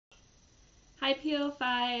Hi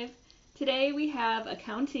PO5. Today we have a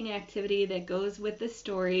counting activity that goes with the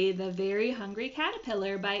story The Very Hungry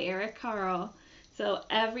Caterpillar by Eric Carle. So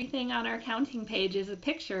everything on our counting page is a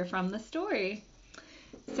picture from the story.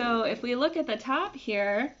 So if we look at the top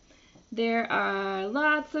here, there are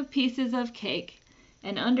lots of pieces of cake,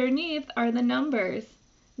 and underneath are the numbers.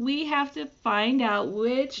 We have to find out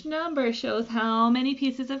which number shows how many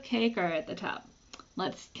pieces of cake are at the top.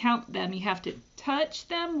 Let's count them. You have to touch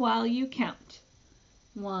them while you count.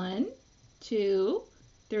 1, 2,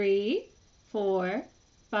 3, 4,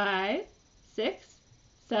 5, 6,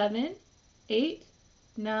 7, 8,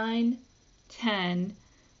 9, 10.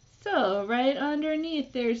 So right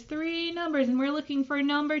underneath there's 3 numbers and we're looking for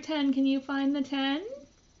number 10. Can you find the 10?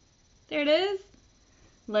 There it is.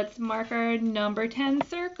 Let's mark our number 10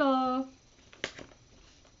 circle.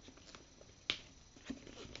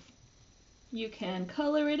 You can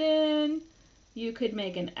color it in. You could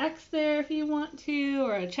make an X there if you want to,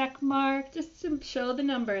 or a check mark, just to show the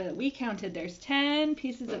number that we counted. There's 10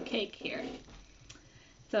 pieces of cake here.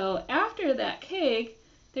 So after that cake,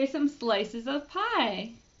 there's some slices of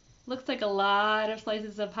pie. Looks like a lot of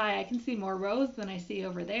slices of pie. I can see more rows than I see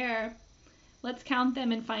over there. Let's count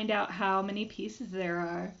them and find out how many pieces there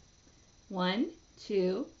are. 1,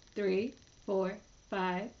 2, 3, 4,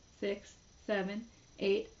 5, 6, 7,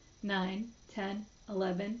 8, 9, 10,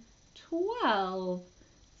 11, 12.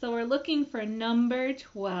 So we're looking for number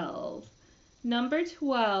 12. Number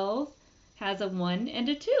 12 has a 1 and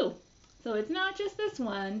a 2. So it's not just this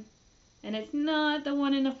one, and it's not the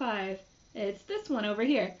 1 and a 5. It's this one over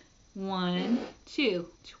here. 1, 2,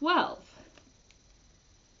 12.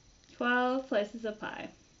 12 slices of pie.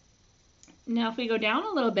 Now if we go down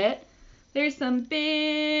a little bit, there's some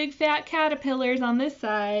big fat caterpillars on this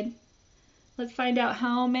side. Let's find out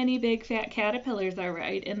how many big fat caterpillars are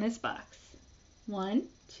right in this box. 1,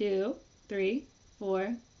 2, 3,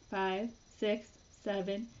 4, 5, 6,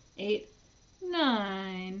 7, 8,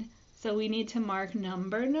 9. So we need to mark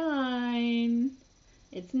number 9.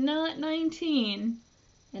 It's not 19,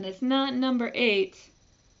 and it's not number 8.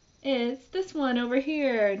 It's this one over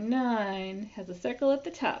here. 9 has a circle at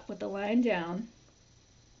the top with the line down.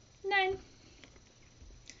 9.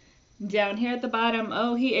 Down here at the bottom,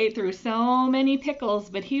 oh, he ate through so many pickles,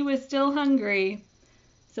 but he was still hungry.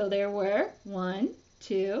 So there were 1,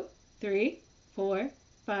 2, 3, 4,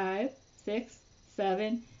 5, 6,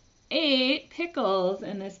 7, 8 pickles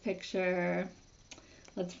in this picture.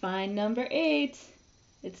 Let's find number 8.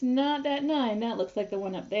 It's not that 9. That looks like the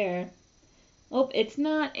one up there. Oh, it's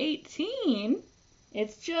not 18.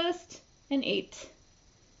 It's just an 8.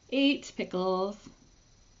 8 pickles.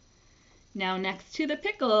 Now next to the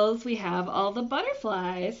pickles, we have all the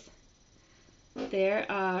butterflies. There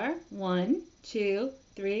are 1, 2,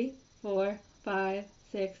 3, 4, 5,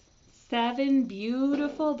 6, 7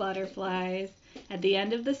 beautiful butterflies. At the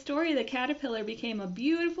end of the story, the caterpillar became a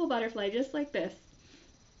beautiful butterfly just like this.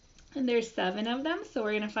 And there's 7 of them, so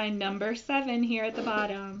we're going to find number 7 here at the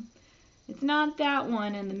bottom. It's not that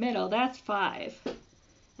one in the middle, that's 5.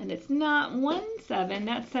 And it's not 1, 7,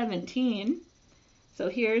 that's 17. So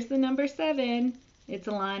here's the number 7. It's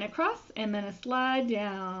a line across and then a slide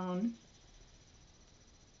down.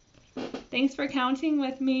 Thanks for counting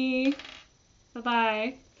with me.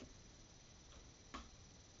 Bye-bye.